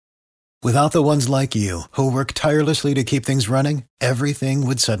Without the ones like you, who work tirelessly to keep things running, everything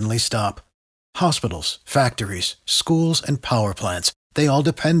would suddenly stop. Hospitals, factories, schools, and power plants, they all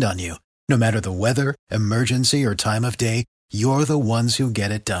depend on you. No matter the weather, emergency, or time of day, you're the ones who get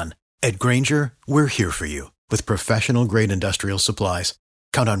it done. At Grainger, we're here for you with professional-grade industrial supplies.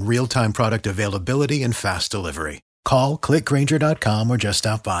 Count on real-time product availability and fast delivery. Call, click Grainger.com, or just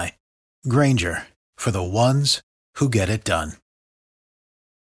stop by. Grainger, for the ones who get it done.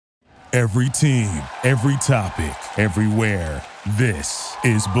 Every team, every topic, everywhere. This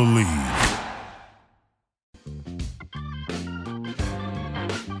is Believe.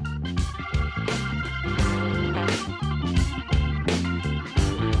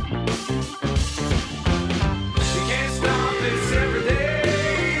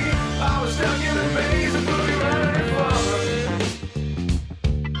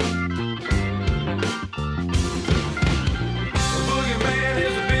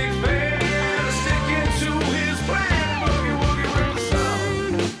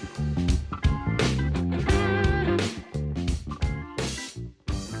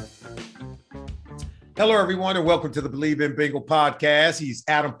 Hello, everyone, and welcome to the Believe in Bengal podcast. He's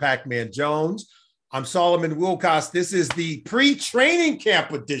Adam Pac-Man Jones. I'm Solomon Wilcox. This is the pre-training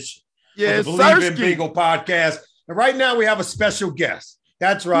camp edition of the Believe in Bengal podcast. And right now we have a special guest.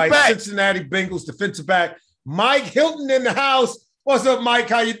 That's right, Cincinnati Bengals defensive back Mike Hilton in the house. What's up, Mike?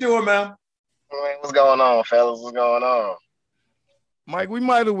 How you doing, man? What's going on, fellas? What's going on? Mike, we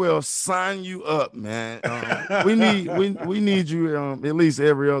might as well sign you up, man. We need you at least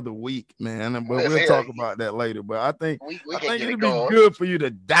every other week, man. But we'll talk about that later. But I think it'd be good for you to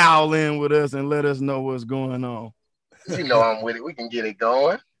dial in with us and let us know what's going on. You know I'm with it. We can get it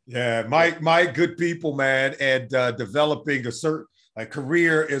going. Yeah, Mike, good people, man, and developing a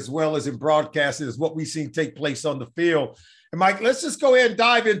career as well as in broadcasting is what we've seen take place on the field. And Mike, let's just go ahead and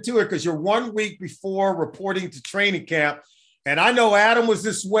dive into it because you're 1 week before reporting to training camp. And I know Adam was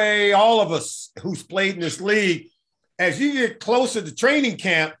this way, all of us who's played in this league. As you get closer to training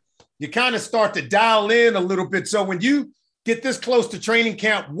camp, you kind of start to dial in a little bit. So when you get this close to training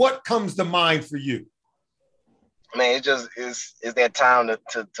camp, what comes to mind for you? Man, it just is that time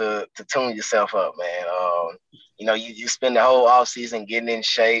to tune yourself up, man. You spend the whole off season getting in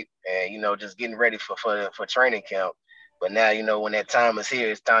shape and, just getting ready for training camp. But now, when that time is here,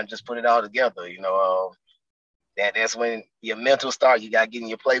 it's time to just put it all together, That's when your mental start. You got to get in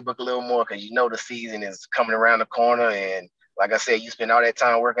your playbook a little more because the season is coming around the corner. And like I said, you spend all that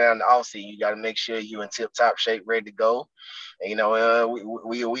time working out in the offseason. You got to make sure you're in tip-top shape, ready to go. And,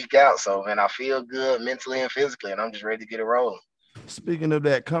 we a week out. So, man, I feel good mentally and physically, and I'm just ready to get it rolling. Speaking of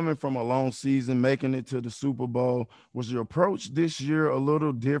that, coming from a long season, making it to the Super Bowl, was your approach this year a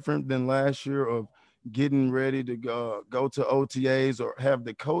little different than last year of getting ready to go to OTAs, or have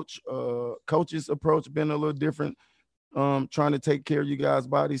the coach's approach been a little different, trying to take care of you guys'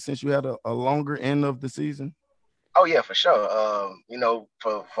 bodies since you had a longer end of the season? Oh yeah, for sure.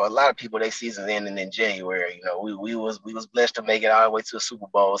 For a lot of people, their season's ending in January. We was blessed to make it all the way to the Super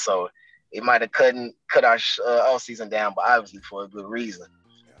Bowl, so it might have cut our off season down, but obviously for a good reason.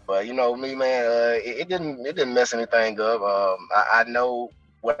 But me, man, it didn't mess anything up. I know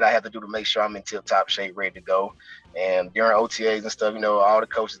what I have to do to make sure I'm in tip-top shape, ready to go. And during OTAs and stuff, all the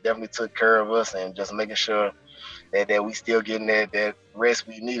coaches definitely took care of us and just making sure that we still getting that rest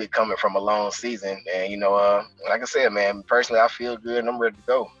we needed coming from a long season. And, like I said, man, personally, I feel good and I'm ready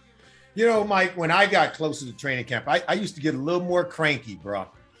to go. Mike, when I got closer to training camp, I used to get a little more cranky, bro.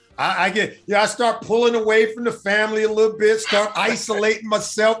 I start pulling away from the family a little bit, start isolating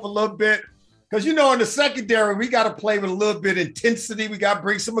myself a little bit. Because, in the secondary, we got to play with a little bit of intensity. We got to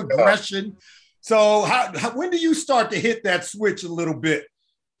bring some aggression. So when do you start to hit that switch a little bit?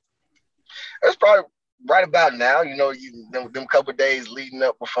 It's probably right about now. Them couple of days leading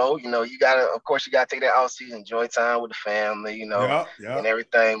up before, you got to take that off season, enjoy time with the family, and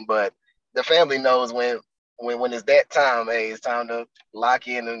everything. But the family knows when it's that time, hey, it's time to lock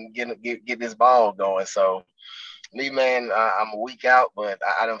in and get this ball going. So me, man, I'm a week out, but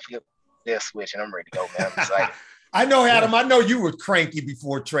I don't feel that switch and I'm ready to go, man. I'm excited. I know, Adam, I know you were cranky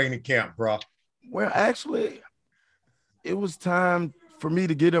before training camp, bro. Well, actually, it was time for me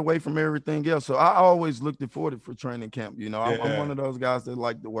to get away from everything else. So I always looked forward for training camp. I'm one of those guys that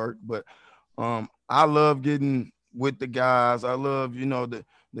like to work, but I love getting with the guys. I love,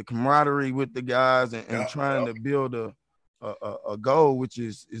 the camaraderie with the guys and trying to build a goal, which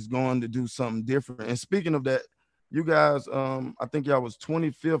is going to do something different. And speaking of that, you guys, I think y'all was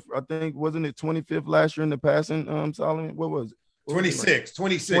 25th. I think, wasn't it 25th last year in the passing, Solomon? What was it? 26,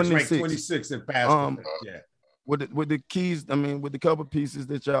 ranked 26 in passing. with the keys, I mean, with the couple pieces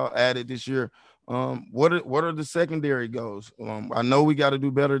that y'all added this year, what are the secondary goals? I know we got to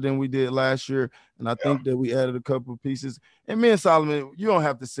do better than we did last year, and I think that we added a couple of pieces. And me and Solomon, you don't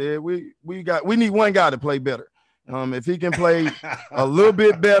have to say it. We need one guy to play better. If he can play a little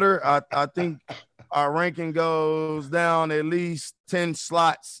bit better, I think our ranking goes down at least 10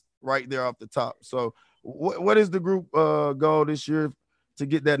 slots right there off the top. So what is the group goal this year to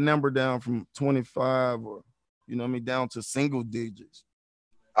get that number down from 25 or, down to single digits?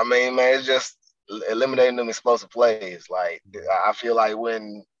 I mean, man, it's just eliminating them explosive plays. Like, I feel like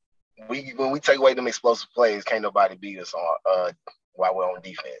when we take away them explosive plays, can't nobody beat us on while we're on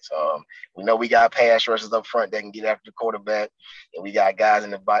defense. We know we got pass rushers up front that can get after the quarterback, and we got guys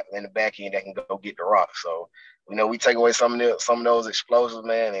in the back end that can go get the rock. So we take away some of those explosives,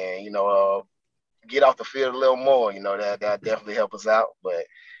 man, and get off the field a little more. That definitely help us out. But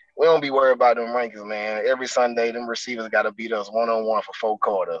we don't be worried about them rankings, man. Every Sunday, them receivers got to beat us one-on-one for 4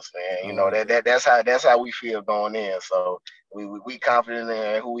 quarters, man. That's how we feel going in. So we confident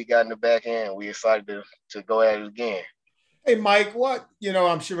in who we got in the back end. We excited to go at it again. Hey, Mike,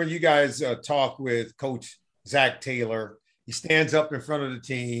 I'm sure when you guys talk with Coach Zac Taylor, he stands up in front of the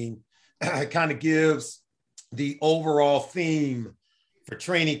team, kind of gives the overall theme for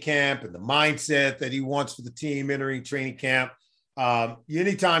training camp and the mindset that he wants for the team entering training camp.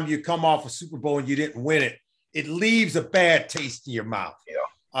 Anytime you come off a Super Bowl and you didn't win it, it leaves a bad taste in your mouth.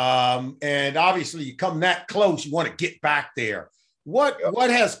 Yeah. And obviously you come that close, you want to get back there. What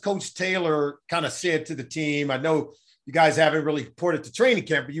has Coach Taylor kind of said to the team? I know you guys haven't really reported to training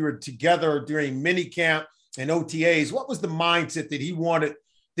camp, but you were together during mini camp and OTAs. What was the mindset that he wanted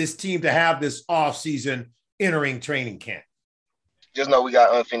this team to have this offseason entering training camp? Just know we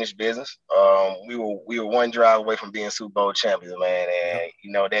got unfinished business. We were one drive away from being Super Bowl champions, man.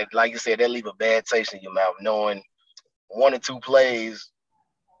 And that, like you said, that leave a bad taste in your mouth, knowing 1 or 2 plays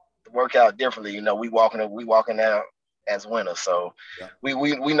work out differently. We walking out as winners. So we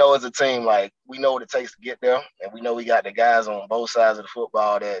know as a team, like, we know what it takes to get there, and we know we got the guys on both sides of the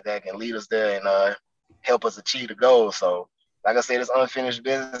football that can lead us there and help us achieve the goal. So, like I said, it's unfinished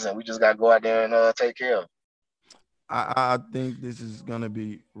business, and we just got to go out there and take care of it. I think this is going to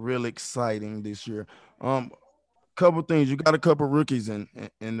be real exciting this year. Couple things. You got a couple rookies in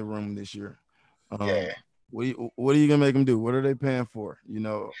the room this year. What are you going to make them do? What are they paying for?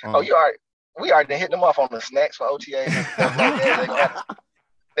 We already hit them off on the snacks for OTA and stuff like that.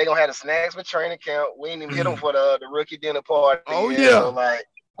 They're going to have the snacks for training camp. We ain't even hit them for the rookie dinner party. Oh, yeah. So, like,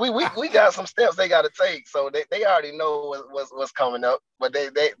 we got some steps they got to take. So they already know what's coming up, but they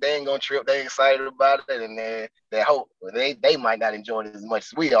ain't going to trip. They excited about it, and they hope they might not enjoy it as much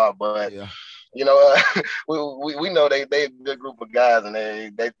as we are, but we know they a good group of guys, and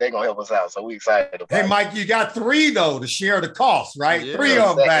they going to help us out. So we excited about it. Hey, Mike, you got 3 though to share the cost, right? Yeah, 3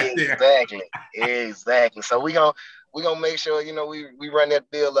 of them back there. Exactly. So we gonna make sure we run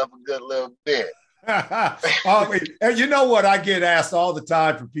that bill up a good little bit. And you know what I get asked all the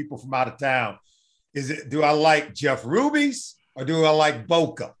time from people from out of town? Do I like Jeff Ruby's or do I like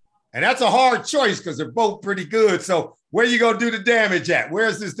Boca? And that's a hard choice because they're both pretty good. So where you gonna do the damage at?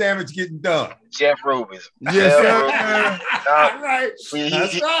 Where's this damage getting done? Jeff Ruby's. Yes, sir. Right.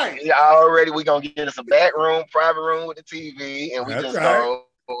 That's right. Already we gonna get us a back room, private room with the TV, and we gonna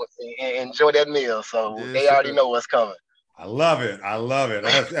enjoy that meal. So they already know what's coming. I love it.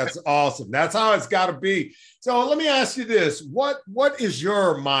 That's awesome. That's how it's got to be. So let me ask you this. What is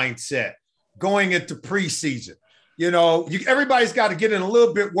your mindset going into preseason? Everybody's got to get in a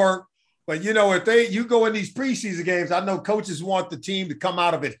little bit work, but if you go in these preseason games, I know coaches want the team to come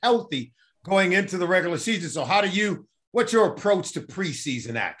out of it healthy going into the regular season. So what's your approach to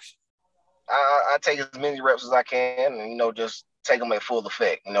preseason action? I take as many reps as I can and, just take them at full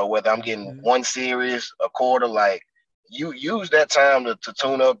effect, whether I'm getting 1 series, a quarter, like, you use that time to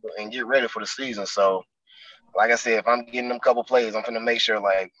tune up and get ready for the season. So, like I said, if I'm getting them couple plays, I'm going to make sure,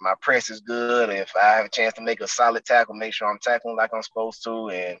 like, my press is good. If I have a chance to make a solid tackle, make sure I'm tackling like I'm supposed to.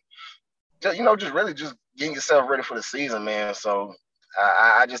 And, just really just getting yourself ready for the season, man. So,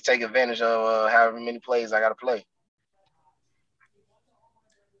 I just take advantage of however many plays I got to play.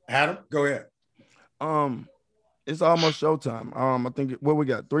 Adam, go ahead. It's almost showtime. I think what we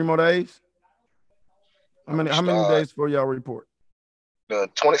got, 3 more days? How many days before y'all report? The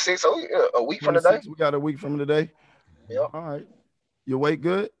 26th, a week from today. We got a week from today. Yeah. All right. Your weight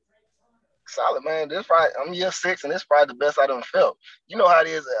good? Solid, man. I'm year 6, and this is probably the best I done felt. You know how it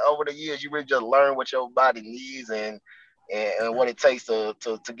is over the years. You really just learn what your body needs and what it takes to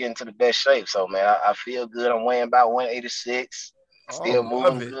get into the best shape. So, man, I feel good. I'm weighing about 186. Still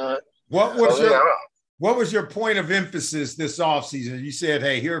moving good. What What was your point of emphasis this offseason? You said,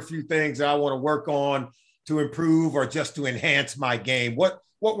 hey, here are a few things I want to work on to improve or just to enhance my game. What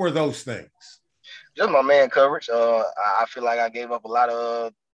were those things? Just my man coverage. I feel like I gave up a lot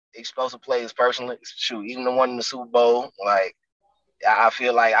of explosive plays personally. Shoot, even the one in the Super Bowl, like I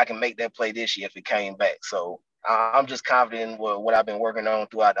feel like I can make that play this year if it came back. So I'm just confident in what I've been working on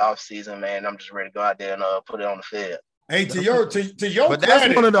throughout the offseason, man. I'm just ready to go out there and put it on the field. Hey, to your but that's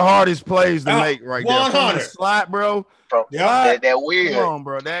credit, one of the hardest plays to make right 100. there. From the slot, bro. Yeah, that weird. Come on,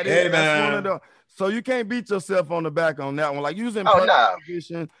 bro. That's one of the. So you can't beat yourself on the back on that one. Like using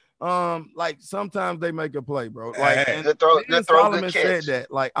position. Like sometimes they make a play, bro. Like good throw, Solomon good said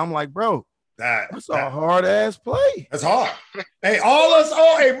that. Like I'm like, bro, that's a hard ass play. That's hard. Hey,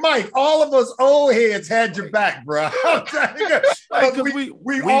 Mike, all of us old heads had your back, bro. Because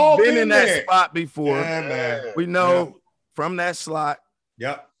we've all been in that there. spot before. Yeah, man. We know from that slot.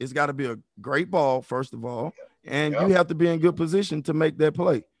 Yep. It's got to be a great ball, first of all, and you have to be in good position to make that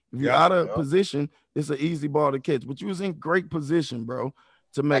play. If you're out of position, it's an easy ball to catch. But you was in great position, bro,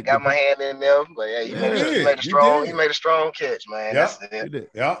 to make. I got my hand in there, but he made a strong catch, man. Yeah. That's it.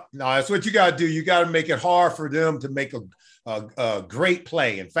 Yeah. No, that's what you got to do. You got to make it hard for them to make a great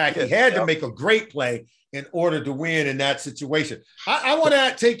play. In fact, he had to make a great play in order to win in that situation. I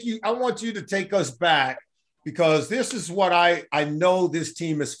want you to take us back, because this is what I know this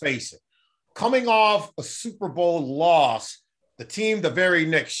team is facing. Coming off a Super Bowl loss, the team the very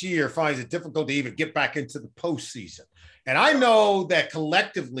next year finds it difficult to even get back into the postseason. And I know that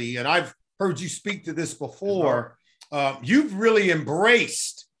collectively, and I've heard you speak to this before, you've really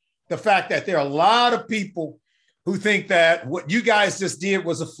embraced the fact that there are a lot of people who think that what you guys just did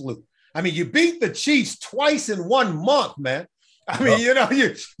was a fluke. I mean, you beat the Chiefs twice in 1 month, man. I mean,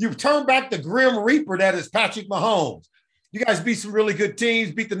 you turn back the Grim Reaper that is Patrick Mahomes. You guys beat some really good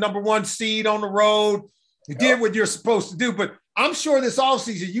teams, beat the number 1 seed on the road. You did what you're supposed to do. But I'm sure this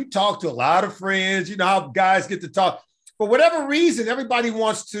offseason you talk to a lot of friends. You know how guys get to talk. For whatever reason, everybody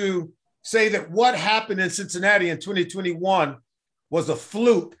wants to say that what happened in Cincinnati in 2021 was a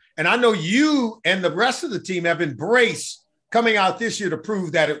fluke. And I know you and the rest of the team have embraced coming out this year to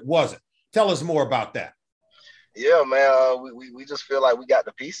prove that it wasn't. Tell us more about that. Yeah, man. We just feel like we got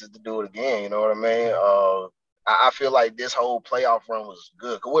the pieces to do it again. You know what I mean? I feel like this whole playoff run was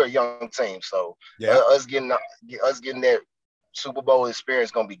good because we're a young team. So us getting that Super Bowl experience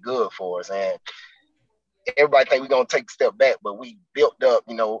is going to be good for us. And everybody think we're going to take a step back, but we built up,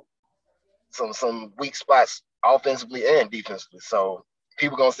 some weak spots offensively and defensively. So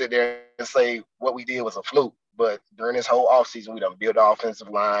people going to sit there and say what we did was a fluke. But during this whole offseason, we done built the offensive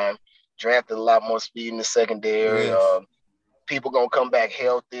line, drafted a lot more speed in the secondary. Yes. People going to come back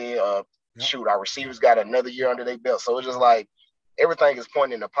healthy. Shoot, our receivers got another year under their belt. So it's just like everything is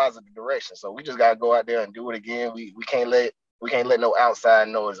pointing in a positive direction. So we just got to go out there and do it again. We can't let no outside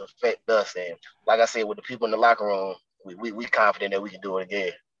noise affect us. And like I said, with the people in the locker room, we confident that we can do it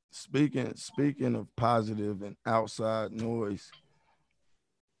again. Speaking of positive and outside noise,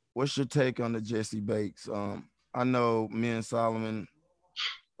 what's your take on the Jesse Bates? I know me and Solomon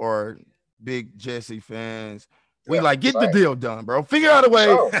are big Jesse fans. We get the deal done, bro. Figure out a way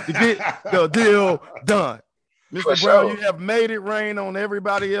to get the deal done. Mr. Brown, you have made it rain on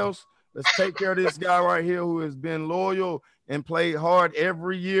everybody else. Let's take care of this guy right here who has been loyal and played hard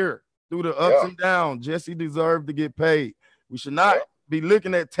every year through the ups and downs. Jesse deserved to get paid. We should not be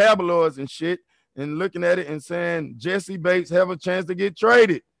looking at tabloids and shit and looking at it and saying Jesse Bates have a chance to get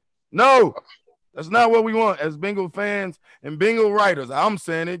traded. No, that's not what we want as Bengal fans and Bengal writers. I'm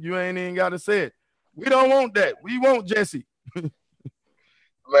saying it. You ain't even got to say it. We don't want that. We want Jesse. Man,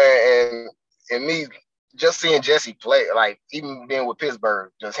 and me just seeing Jesse play, like even being with Pittsburgh,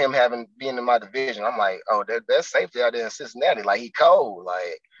 just him being in my division, I'm like, oh, that's safety out there in Cincinnati. Like, he cold.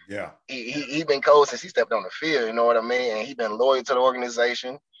 Like, he been cold since he stepped on the field. You know what I mean? And he been loyal to the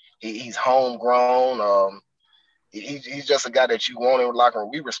organization. He's homegrown. He's just a guy that you want in the locker room.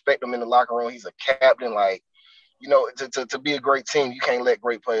 We respect him in the locker room. He's a captain. Like, to be a great team, you can't let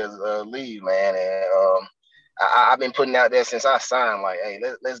great players leave, man. And I've been putting out there since I signed, like, hey,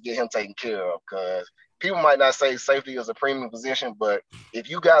 let's get him taken care of, because people might not say safety is a premium position, but if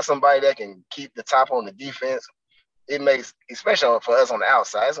you got somebody that can keep the top on the defense, it makes, especially for us on the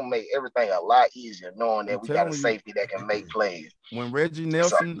outside, it's going to make everything a lot easier knowing that we got a safety that can make plays. When Reggie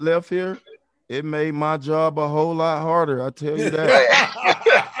Nelson left here, it made my job a whole lot harder. I tell you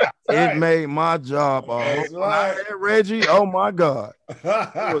that. It made my job a whole lot. When I had Reggie, oh my God.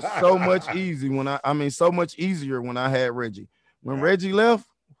 It was so much so much easier when I had Reggie. When Reggie left,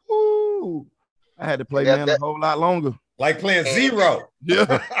 whoo, I had to play man a whole lot longer. Like playing And zero.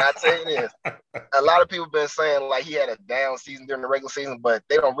 Yeah. I tell you this, a lot of people been saying like he had a down season during the regular season, but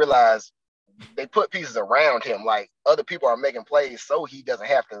they don't realize they put pieces around him. Like other people are making plays, so he doesn't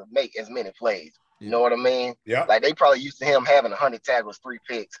have to make as many plays. You know what I mean? Yeah. Like they probably used to him having 100 tackles, 3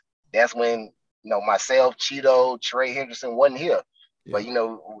 picks. That's when myself, Cheeto, Trey Henderson wasn't here.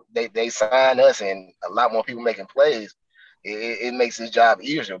 Yeah. But they signed us, and a lot more people making plays. It makes his job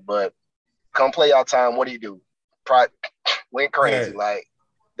easier. But come playoff time, what do? Went crazy. Hey. Like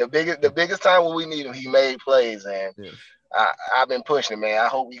the biggest time when we need him, he made plays, and I've been pushing him, man. I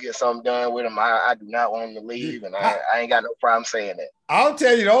hope we get something done with him. I do not want him to leave, and I ain't got no problem saying that. I'll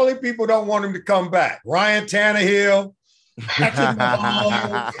tell you, the only people don't want him to come back: Ryan Tannehill.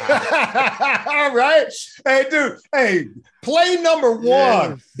 Right? Hey, dude. Hey, play number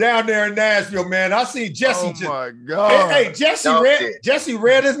 1 down there in Nashville, man. I see Jesse. Oh my God. Hey, Jesse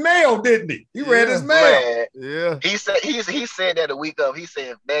read his mail, didn't he? He read his mail. Man. Yeah. He said that a week of. He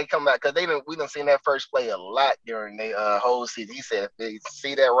said if they come back, because we done seen that first play a lot during the whole season. He said if they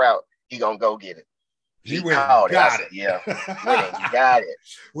see that route, he gonna go get it. He went and got it. Yeah. Went and got it.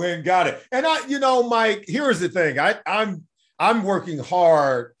 Went and got it. And Mike, here's the thing. I'm working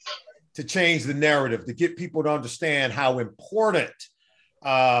hard to change the narrative, to get people to understand how important,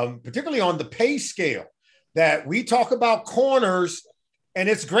 particularly on the pay scale, that we talk about corners, and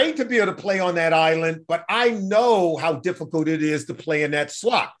it's great to be able to play on that island, but I know how difficult it is to play in that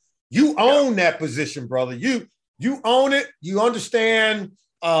slot. You own that position, brother. You own it. You understand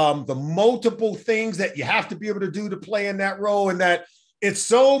the multiple things that you have to be able to do to play in that role, and that it's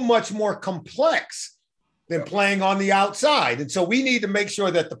so much more complex than playing on the outside. And so we need to make sure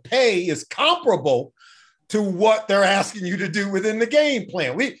that the pay is comparable to what they're asking you to do within the game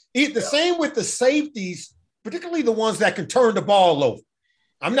plan. We eat the same with the safeties, particularly the ones that can turn the ball over.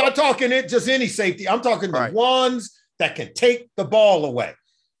 I'm not talking it just any safety. I'm talking the ones that can take the ball away.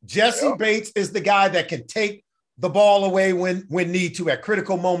 Jesse Bates is the guy that can take the ball away when need to at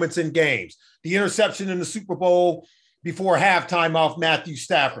critical moments in games. The interception in the Super Bowl before halftime off Matthew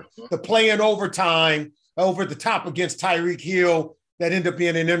Stafford. The play in overtime over the top against Tyreek Hill that ended up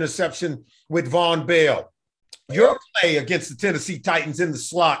being an interception with Von Bell. Your play against the Tennessee Titans in the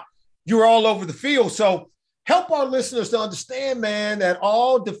slot, you were all over the field. So help our listeners to understand, man, that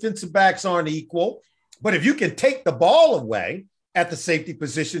all defensive backs aren't equal. But if you can take the ball away at the safety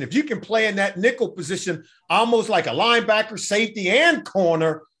position, if you can play in that nickel position, almost like a linebacker, safety, and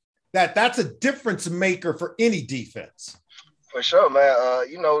corner, that's a difference maker for any defense. For sure, man.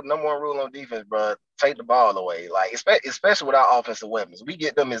 Number 1 rule on defense, bro, take the ball away. Like, especially with our offensive weapons. We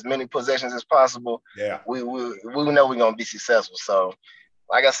get them as many possessions as possible. Yeah. We know we're going to be successful. So,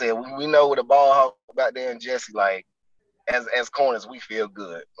 like I said, we know with the ball hawk back there and Jesse, like, as corners, we feel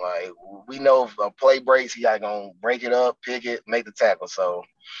good. Like, we know if a play breaks, he going to break it up, pick it, make the tackle. So,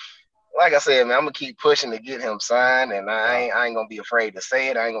 like I said, man, I'm going to keep pushing to get him signed, and I ain't going to be afraid to say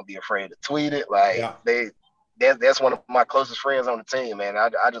it. I ain't going to be afraid to tweet it. Like, that's one of my closest friends on the team, man. I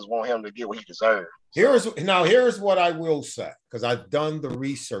just want him to get what he deserves. Here's what I will say, because I've done the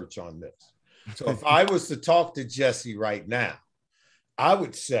research on this. So if I was to talk to Jesse right now, I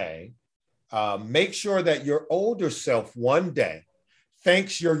would say, make sure that your older self one day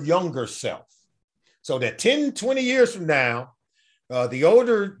thanks your younger self. So that 10, 20 years from now, the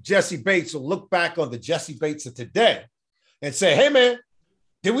older Jesse Bates will look back on the Jesse Bates of today and say, hey, man,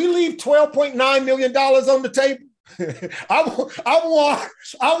 did we leave $12.9 million on the table? I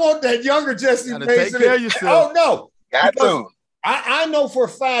want that younger Jesse Bates. Take care of yourself. Oh, no. Got to. I know for a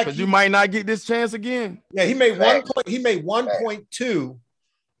fact. Because you might not get this chance again. Yeah, he made 1.2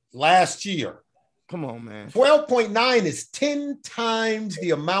 last year. Come on, man. 12.9 is 10 times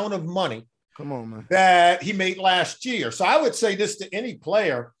the amount of money. Come on, man. That he made last year. So I would say this to any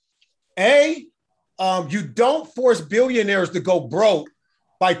player. You don't force billionaires to go broke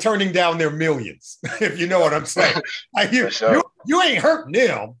by turning down their millions, if you know what I'm saying. Like you ain't hurting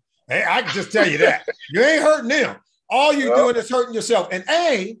them. Hey, I can just tell you that. You ain't hurting them. All you're doing is hurting yourself. And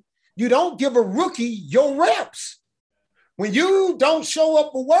you don't give a rookie your reps. When you don't show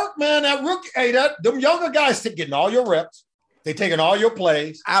up for work, man, that rookie, them younger guys getting all your reps. They taking all your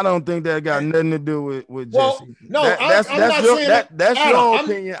plays. I don't think that got nothing to do with Jesse. No, I'm not saying that. That's your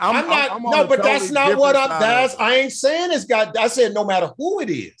opinion. I'm not. But that's not what I ain't saying it's got. I said no matter who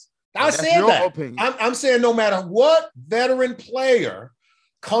it is. I said that. Opinion. I'm saying no matter what veteran player,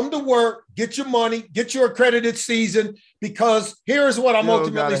 come to work, get your money, get your accredited season. Because here's what I'm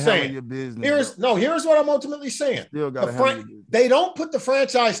ultimately saying. Here's what I'm ultimately saying. They don't put the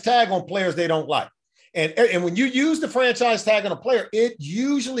franchise tag on players they don't like. And when you use the franchise tag on a player, it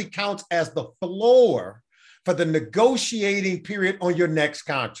usually counts as the floor for the negotiating period on your next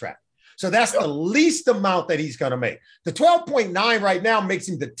contract. So that's the least amount that he's going to make. The 12.9 right now makes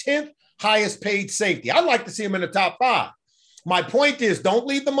him the 10th highest paid safety. I'd like to see him in the top 5. My point is, don't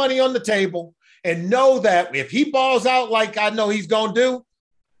leave the money on the table, and know that if he balls out like I know he's going to do,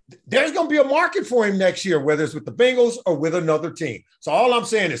 there's going to be a market for him next year, whether it's with the Bengals or with another team. So all I'm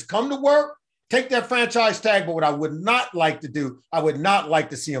saying is come to work, take that franchise tag. But what I would not like to do, I would not like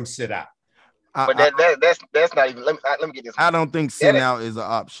to see him sit out. But that's not even. Let me get this. I don't think sitting out is an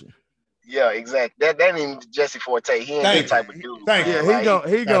option. Yeah, exactly. That ain't even Jesse Forte. He ain't that type of dude. Thank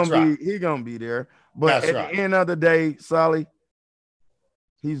you. He gonna be there. But at the end of the day, Solly,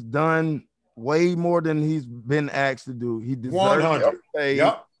 he's done way more than he's been asked to do. He deserves 100. to pay.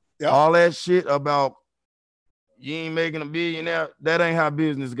 Yep. All that shit about you ain't making a billionaire. That ain't how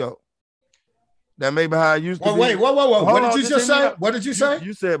business go. That may be how it used to be. Wait. What did you just say? What did you say?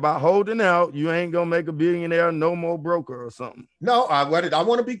 You said by holding out, you ain't gonna make a billionaire, no more broker or something. No, I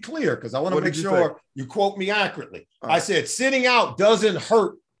want to be clear because I want to make sure you quote me accurately. Right. I said sitting out doesn't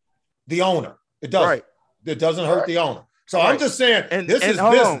hurt the owner. It doesn't. Right. It doesn't hurt the owner. So I'm just saying this is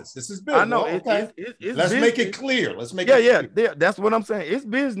business. This is business. I know. Well, okay. It's Let's business. make it clear. Let's make it clear. Yeah. That's what I'm saying. It's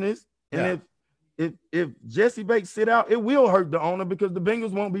business. And if Jesse Bates sit out, it will hurt the owner because the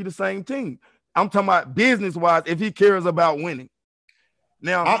Bengals won't be the same team. I'm talking about business-wise if he cares about winning.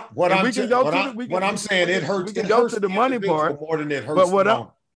 Now, I'm saying it hurts. We can go to the money part more than it hurts. But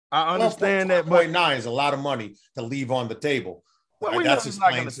I understand that. But 9 is a lot of money to leave on the table. Well, we know he's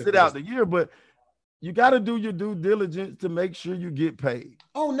not going to sit out the year, but you got to do your due diligence to make sure you get paid.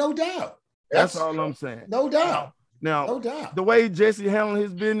 Oh, no doubt. That's all I'm saying. No doubt. Now, no doubt. The way Jesse handling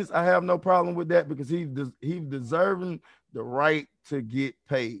his business, I have no problem with that because he's deserving the right to get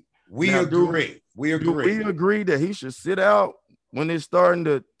paid. We agree. We agree that he should sit out when it's starting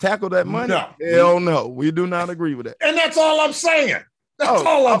to tackle that money? No. Hell no. We do not agree with that. And that's all I'm saying. That's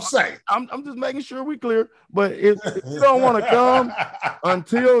all I'm saying. I'm just making sure we're clear. But if you don't want to come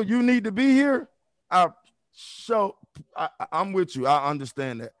until you need to be here, I'm with you. I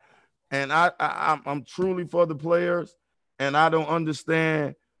understand that. And I'm truly for the players, and I don't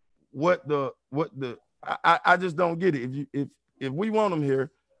understand I just don't get it. If we want them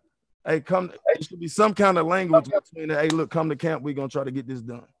here, hey, there should be some kind of language between hey, look, come to camp, we're gonna try to get this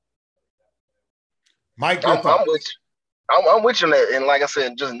done. Mike, I'm with you on that. And like I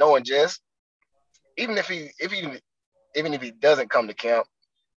said, just knowing Jess, even if he doesn't come to camp,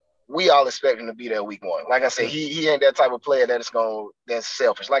 we all expect him to be there week 1. Like I said, he ain't that type of player that's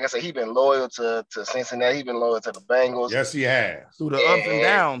selfish. Like I said, he's been loyal to Cincinnati. He's been loyal to the Bengals. Yes, he has. Through the ups and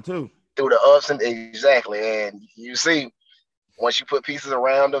downs, too. Through the ups and exactly. And you see, once you put pieces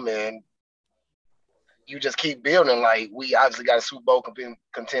around him and you just keep building, like we obviously got a Super Bowl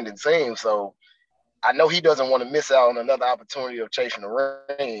contending team. So I know he doesn't want to miss out on another opportunity of chasing the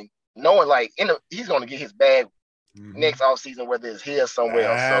ring, knowing like he's going to get his bag next offseason, whether it's here or somewhere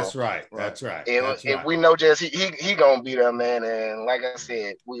else. That's right. That's right. If we know Jess, he gonna be there, man. And like I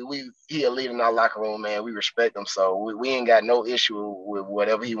said, he a leader in our locker room, man. We respect him, so we ain't got no issue with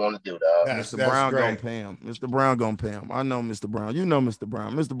whatever he want to do, dog. Mr. Brown gonna pay him. Mr. Brown gonna pay him. I know Mr. Brown. You know Mr.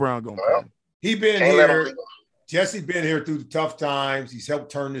 Brown. Mr. Brown gonna pay him. He been here. Jesse been here through the tough times. He's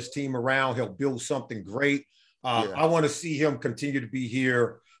helped turn this team around. He'll build something great. I want to see him continue to be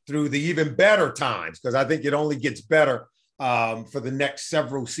here through the even better times, because I think it only gets better for the next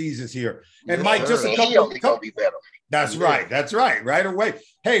several seasons here. And Mike, just a couple be better. That's right. That's right. Right away.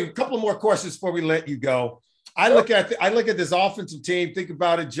 Hey, a couple more questions before we let you go. I look at this offensive team. Think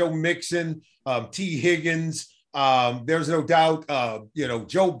about it: Joe Mixon, T. Higgins. There's no doubt.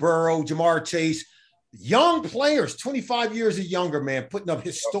 Joe Burrow, Jamar Chase, young players, 25 years or younger, man, putting up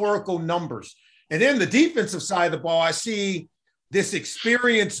historical numbers. And then the defensive side of the ball, I see this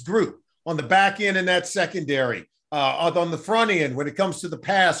experienced group on the back end and that secondary, on the front end when it comes to the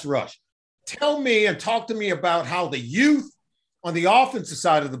pass rush. Tell me and talk to me about how the youth on the offensive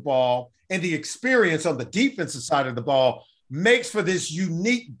side of the ball and the experience on the defensive side of the ball makes for this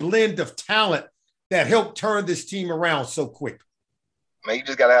unique blend of talent that helped turn this team around so quick. Man, you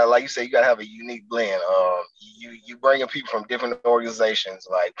just gotta have, like you said, you gotta have a unique blend. You bring in people from different organizations,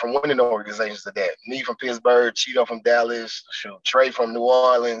 like from winning organizations to that. Me from Pittsburgh, Cheeto from Dallas, Trey from New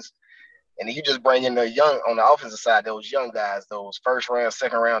Orleans, and then you just bring in the young on the offensive side, those young guys, those first round,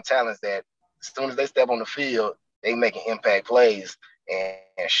 second round talents that as soon as they step on the field, they making impact plays. And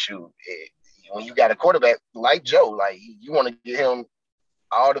when you got a quarterback like Joe, like you want to get him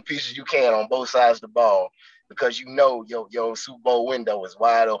all the pieces you can on both sides of the ball, because you know your Super Bowl window is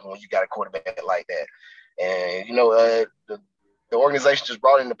wide open when you got a quarterback like that. And the organization just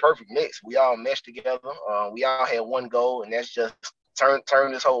brought in the perfect mix. We all meshed together. We all had one goal, and that's just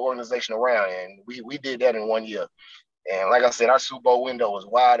turn this whole organization around. And we did that in 1 year. And like I said, our Super Bowl window was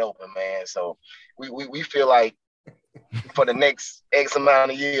wide open, man. So we feel like for the next X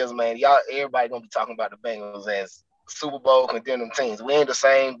amount of years, man, everybody gonna be talking about the Bengals as Super Bowl contending teams. We ain't the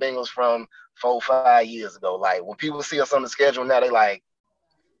same Bengals from 4-5 years ago. Like when people see us on the schedule now, they like,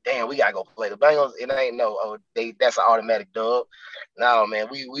 damn, we gotta go play the Bengals. It ain't that's an automatic dub. No, man,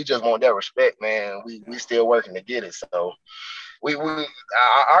 we just want that respect, man. We still working to get it. So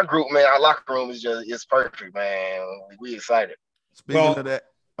our group, man, our locker room is perfect, man. We excited. Speaking of that,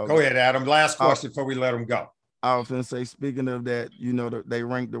 go ahead, Adam. Last question before we let them go. I was going to say, speaking of that, they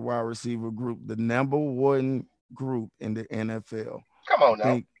ranked the wide receiver group the number 1 group in the NFL. Come on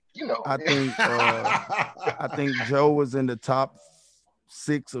now. I think Joe was in the top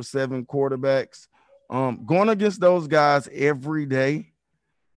 6 or 7 quarterbacks. Going against those guys every day,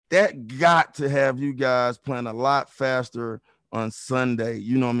 that got to have you guys playing a lot faster on Sunday.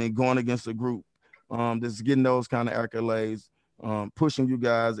 You know what I mean? Going against a group that's getting those kind of accolades, pushing you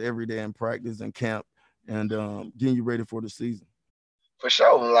guys every day in practice and camp, and getting you ready for the season. For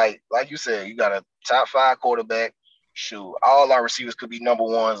sure. Like you said, you got a top 5 quarterback. Shoot, all our receivers could be number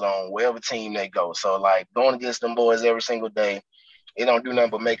 1s on wherever team they go. So, like, going against them boys every single day, it don't do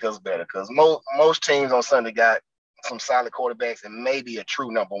nothing but make us better. Because most teams on Sunday got some solid quarterbacks and maybe a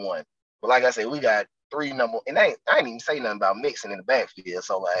true number 1. But like I said, we got 3 and I ain't even say nothing about mixing in the backfield.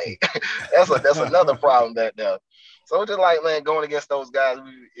 So, like, that's another problem back there. So, just like, man, going against those guys,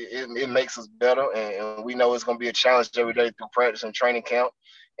 it makes us better. And we know it's going to be a challenge every day through practice and training camp.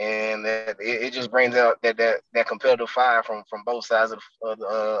 And it just brings out that competitive fire from both sides of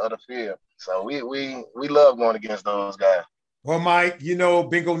the field. So we love going against those guys. Well, Mike,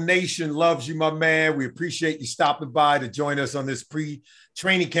 Bengal Nation loves you, my man. We appreciate you stopping by to join us on this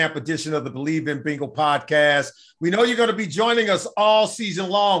pre-training camp edition of the Believe in Bengal podcast. We know you're going to be joining us all season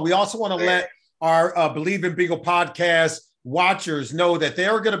long. We also want to let our Believe in Bengal podcast watchers know that they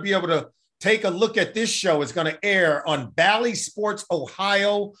are going to be able to take a look at this show. It's going to air on Bally Sports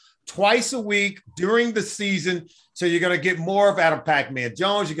Ohio twice a week during the season. So you're going to get more of Adam Pac-Man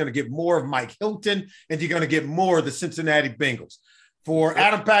Jones. You're going to get more of Mike Hilton, and you're going to get more of the Cincinnati Bengals. For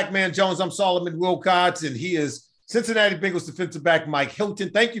Adam Pac-Man Jones, I'm Solomon Wilcots, and he is Cincinnati Bengals defensive back Mike Hilton.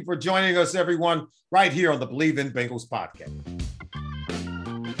 Thank you for joining us, everyone, right here on the Believe in Bengals podcast.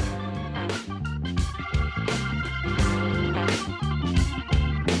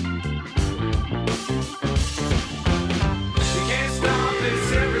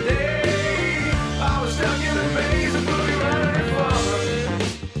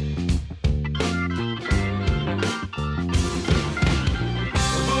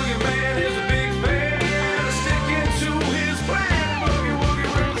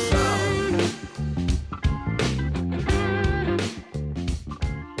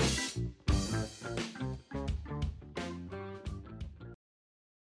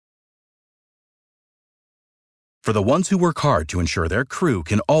 For the ones who work hard to ensure their crew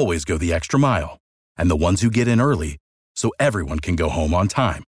can always go the extra mile, and the ones who get in early so everyone can go home on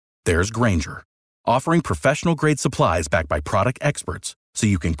time, there's Grainger, offering professional-grade supplies backed by product experts so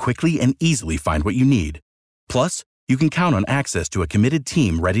you can quickly and easily find what you need. Plus, you can count on access to a committed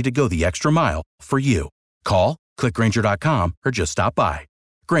team ready to go the extra mile for you. Call, click Grainger.com, or just stop by.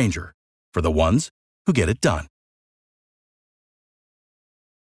 Grainger, for the ones who get it done.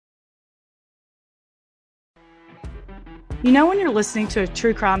 You know when you're listening to a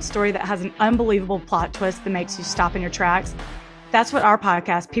true crime story that has an unbelievable plot twist that makes you stop in your tracks? That's what our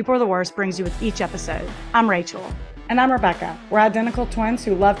podcast, People Are the Worst, brings you with each episode. I'm Rachel. And I'm Rebecca. We're identical twins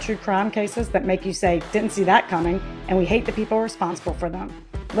who love true crime cases that make you say, didn't see that coming, and we hate the people responsible for them.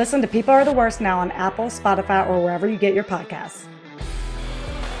 Listen to People Are the Worst now on Apple, Spotify, or wherever you get your podcasts.